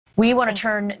We want to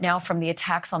turn now from the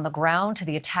attacks on the ground to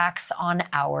the attacks on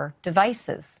our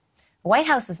devices. The White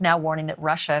House is now warning that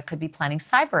Russia could be planning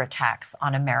cyber attacks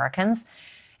on Americans.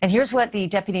 And here's what the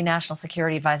Deputy National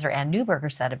Security Advisor Ann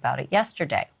Neuberger said about it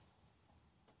yesterday.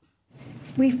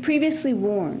 We've previously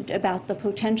warned about the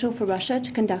potential for Russia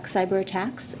to conduct cyber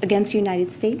attacks against the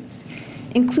United States,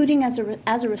 including as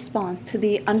a response to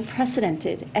the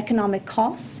unprecedented economic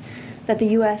costs that the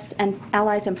U.S. and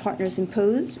allies and partners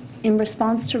imposed in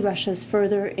response to Russia's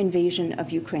further invasion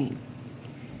of Ukraine.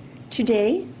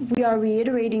 Today, we are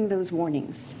reiterating those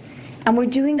warnings, and we're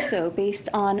doing so based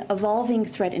on evolving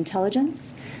threat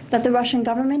intelligence that the Russian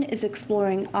government is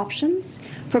exploring options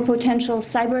for potential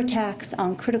cyber attacks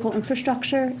on critical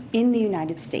infrastructure in the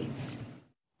United States.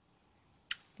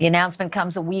 The announcement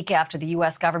comes a week after the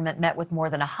U.S. government met with more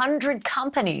than 100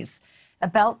 companies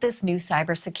about this new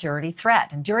cybersecurity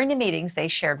threat. And during the meetings, they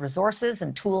shared resources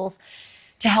and tools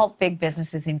to help big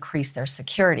businesses increase their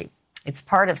security. It's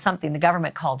part of something the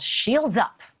government called Shields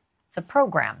Up. It's a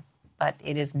program, but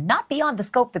it is not beyond the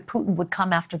scope that Putin would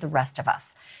come after the rest of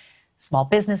us. Small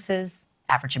businesses,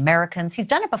 average Americans. He's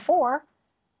done it before.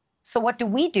 So what do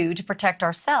we do to protect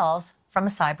ourselves from a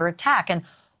cyber attack? And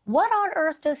what on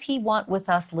earth does he want with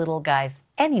us little guys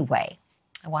anyway?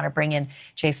 I want to bring in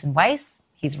Jason Weiss.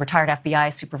 He's a retired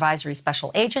FBI Supervisory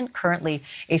Special Agent, currently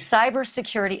a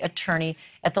cybersecurity attorney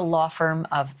at the law firm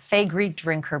of Faegre,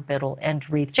 Drinker, Biddle, and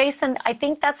Reith. Jason, I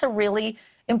think that's a really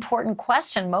important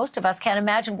question. Most of us can't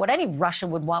imagine what any Russian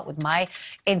would want with my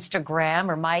Instagram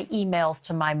or my emails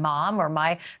to my mom or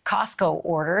my Costco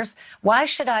orders. Why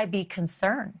should I be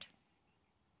concerned?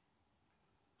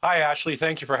 Hi, Ashleigh.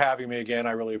 Thank you for having me again.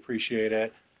 I really appreciate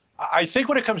it. I think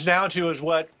what it comes down to is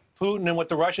what Putin and what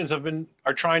the Russians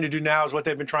are trying to do now is what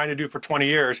they've been trying to do for 20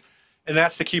 years, and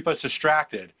that's to keep us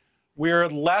distracted. We're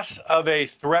less of a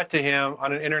threat to him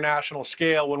on an international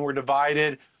scale when we're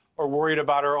divided or worried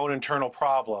about our own internal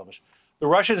problems. The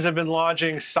Russians have been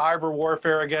launching cyber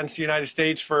warfare against the United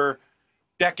States for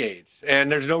decades,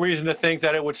 and there's no reason to think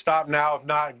that it would stop now, if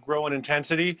not grow in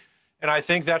intensity. And I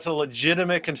think that's a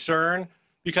legitimate concern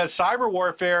because cyber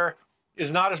warfare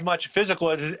is not as much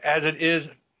physical as it is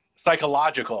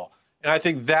psychological. And I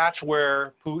think that's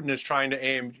where Putin is trying to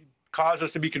aim, cause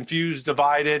us to be confused,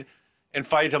 divided, and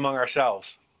fight among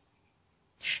ourselves.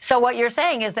 So what you're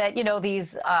saying is that, you know,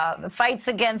 these fights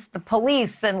against the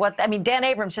police and Dan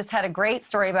Abrams just had a great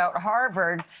story about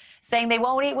Harvard saying they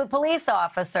won't eat with police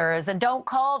officers and don't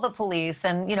call the police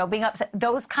and, you know, being upset,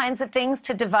 those kinds of things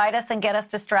to divide us and get us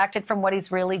distracted from what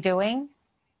he's really doing?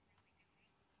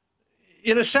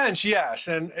 In a sense, yes.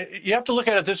 And you have to look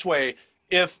at it this way.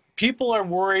 If people are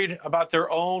worried about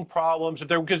their own problems,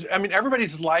 because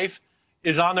everybody's life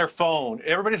is on their phone,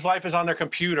 everybody's life is on their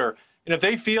computer, and if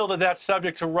they feel that that's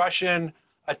subject to Russian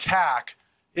attack,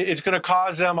 it's going to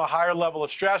cause them a higher level of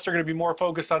stress. They're going to be more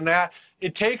focused on that.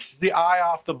 It takes the eye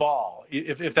off the ball,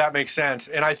 if that makes sense.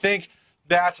 And I think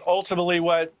that's ultimately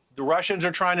what the Russians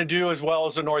are trying to do, as well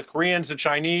as the North Koreans, the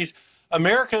Chinese.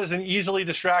 America is an easily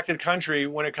distracted country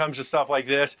when it comes to stuff like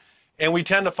this. And we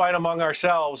tend to fight among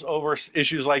ourselves over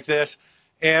issues like this.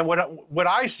 And what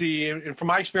I see, and from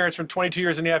my experience from 22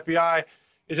 years in the FBI,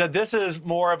 is that this is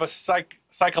more of a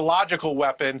psychological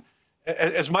weapon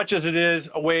as much as it is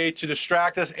a way to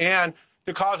distract us and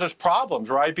to cause us problems,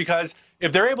 right? Because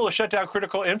if they're able to shut down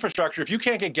critical infrastructure, if you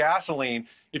can't get gasoline,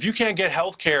 if you can't get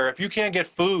health care, if you can't get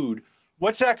food,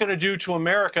 what's that going to do to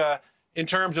America in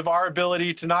terms of our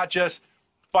ability to not just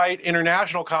fight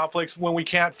international conflicts when we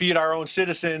can't feed our own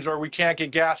citizens or we can't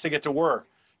get gas to get to work?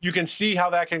 You can see how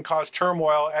that can cause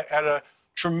turmoil at a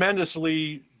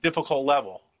tremendously difficult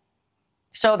level.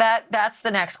 So that's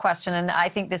the next question, and I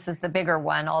think this is the bigger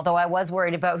one, although I was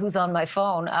worried about who's on my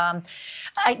phone.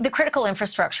 The critical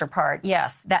infrastructure part,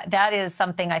 yes, that is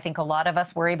something I think a lot of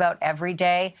us worry about every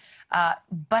day.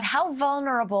 But how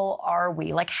vulnerable are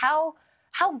we? Like, how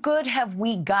good have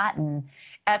we gotten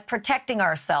at protecting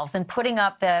ourselves and putting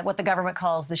up what the government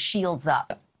calls the shields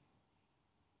up?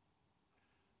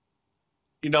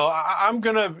 You know,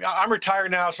 I'm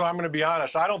retired now, so I'm going to be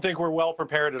honest. I don't think we're well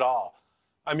prepared at all.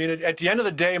 I mean, at the end of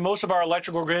the day, most of our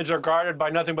electrical grids are guarded by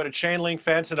nothing but a chain link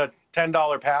fence and a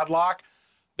 $10 padlock.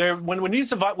 When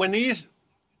these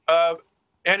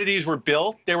entities were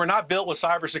built, they were not built with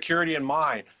cybersecurity in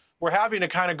mind. We're having to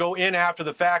kind of go in after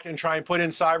the fact and try and put in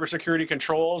cybersecurity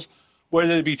controls, whether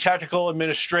they be technical,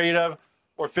 administrative,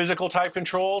 or physical type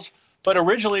controls. But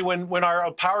originally, when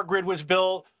our power grid was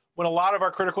built, when a lot of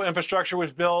our critical infrastructure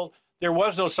was built, there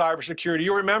was no cybersecurity.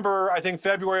 You remember, I think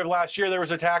February of last year, there was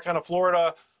an attack on a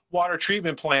Florida water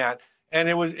treatment plant. And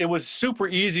it was super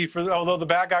easy although the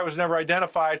bad guy was never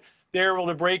identified, they're able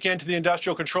to break into the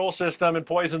industrial control system and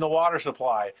poison the water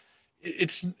supply.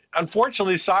 It's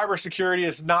unfortunately, cybersecurity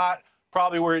is not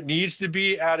probably where it needs to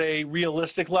be at a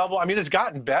realistic level. I mean, it's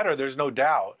gotten better, there's no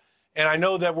doubt. And I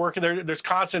know that there's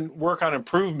constant work on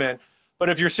improvement. But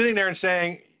if you're sitting there and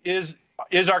saying, is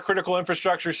our critical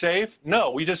infrastructure safe? No,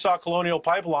 we just saw Colonial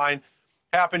Pipeline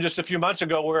happen just a few months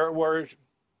ago where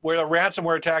a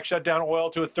ransomware attack shut down oil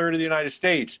to a third of the United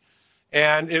States.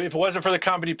 And if it wasn't for the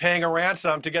company paying a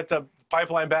ransom to get the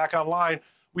pipeline back online,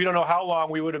 we don't know how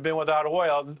long we would have been without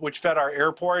oil, which fed our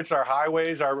airports, our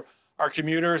highways, our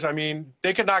commuters. I mean,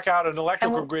 they could knock out an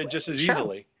electrical grid just as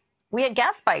easily. We had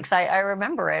gas spikes. I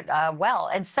remember it well.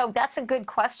 And so that's a good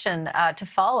question to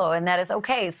follow. And that is,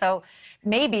 okay, so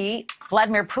maybe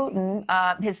Vladimir Putin,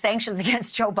 his sanctions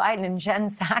against Joe Biden and Jen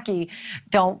Psaki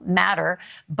don't matter.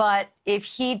 But if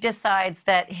he decides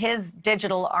that his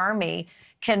digital army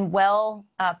can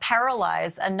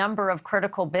paralyze a number of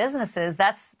critical businesses,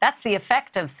 that's the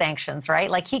effect of sanctions,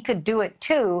 right? Like, he could do it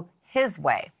too his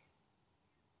way.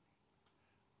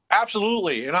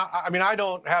 Absolutely. And I mean, I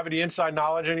don't have any inside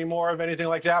knowledge anymore of anything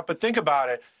like that, but think about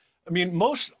it. I mean,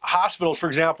 most hospitals, for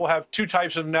example, have two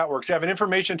types of networks. They have an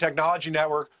information technology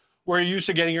network where you're used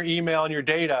to getting your email and your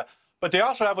data, but they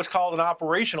also have what's called an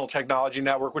operational technology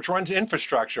network, which runs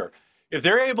infrastructure. If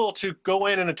they're able to go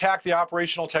in and attack the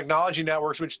operational technology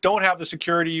networks, which don't have the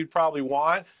security you'd probably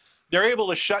want, they're able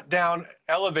to shut down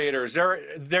elevators. They're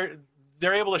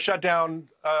able to shut down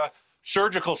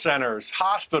surgical centers,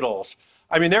 hospitals.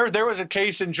 I mean, there was a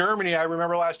case in Germany, I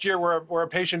remember last year, where a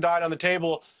patient died on the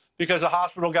table because a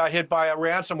hospital got hit by a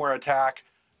ransomware attack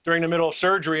during the middle of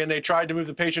surgery, and they tried to move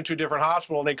the patient to a different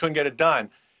hospital, and they couldn't get it done.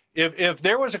 If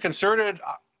there was a concerted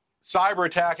cyber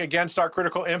attack against our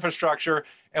critical infrastructure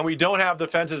and we don't have the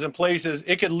fences in places,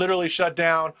 it could literally shut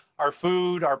down our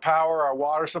food, our power, our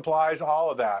water supplies, all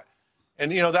of that.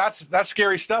 And, you know, that's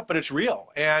scary stuff, but it's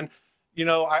real. And, you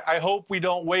know, I hope we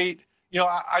don't wait. You know,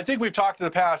 I think we've talked in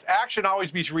the past, action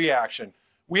always beats reaction.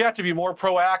 We have to be more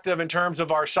proactive in terms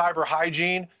of our cyber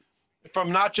hygiene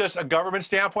from not just a government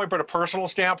standpoint, but a personal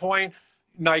standpoint,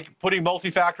 like putting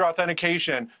multi-factor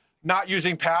authentication, not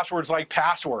using passwords like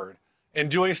password, and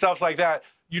doing stuff like that.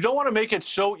 You don't want to make it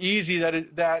so easy that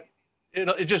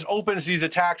it just opens these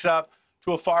attacks up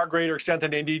to a far greater extent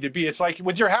than they need to be. It's like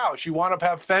with your house, you want to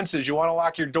have fences, you want to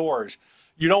lock your doors.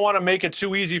 You don't want to make it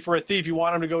too easy for a thief. You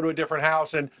want them to go to a different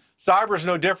house. And cyber is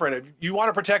no different. If you want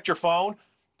to protect your phone,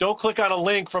 don't click on a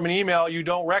link from an email you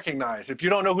don't recognize. If you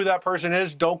don't know who that person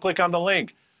is, don't click on the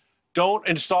link. Don't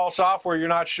install software you're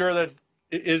not sure that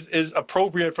is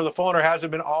appropriate for the phone or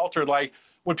hasn't been altered. Like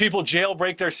when people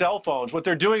jailbreak their cell phones, what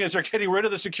they're doing is they're getting rid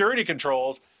of the security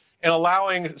controls and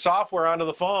allowing software onto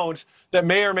the phones that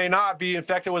may or may not be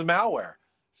infected with malware.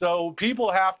 So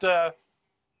people have to,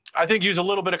 I think, use a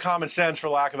little bit of common sense, for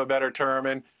lack of a better term.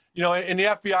 And, you know, in the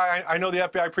FBI, I know the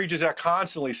FBI preaches that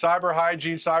constantly, cyber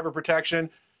hygiene, cyber protection,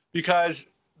 because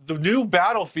the new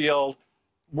battlefield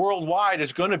worldwide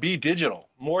is going to be digital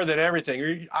more than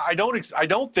everything. I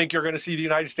don't think you're going to see the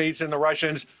United States and the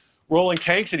Russians rolling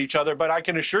tanks at each other, but I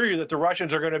can assure you that the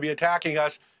Russians are going to be attacking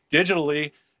us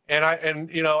digitally, and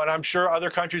I'm sure other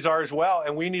countries are as well,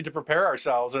 and we need to prepare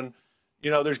ourselves. And, you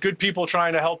know, there's good people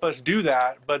trying to help us do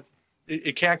that, but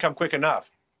it can't come quick enough.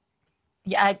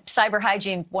 Yeah, cyber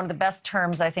hygiene, one of the best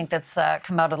terms I think that's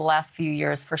come out of the last few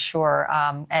years for sure.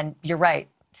 And you're right.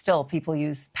 Still, people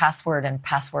use password and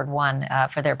password one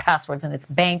for their passwords, and it's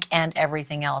bank and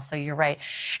everything else. So you're right.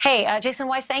 Hey, Jason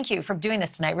Weiss, thank you for doing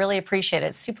this tonight. Really appreciate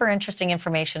it. Super interesting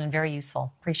information and very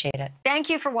useful. Appreciate it. Thank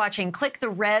you for watching. Click the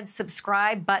red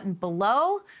subscribe button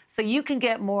below so you can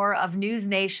get more of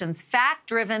NewsNation's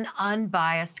fact-driven,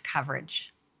 unbiased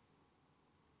coverage.